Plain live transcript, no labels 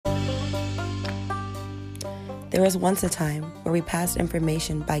There was once a time where we passed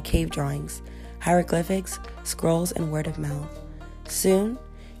information by cave drawings, hieroglyphics, scrolls, and word of mouth. Soon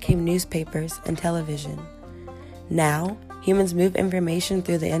came newspapers and television. Now, humans move information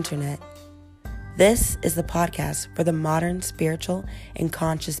through the internet. This is the podcast for the modern spiritual and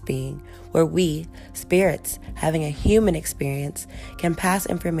conscious being, where we, spirits having a human experience, can pass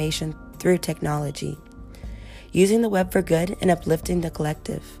information through technology. Using the web for good and uplifting the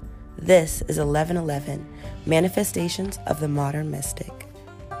collective. This is 1111, Manifestations of the Modern Mystic.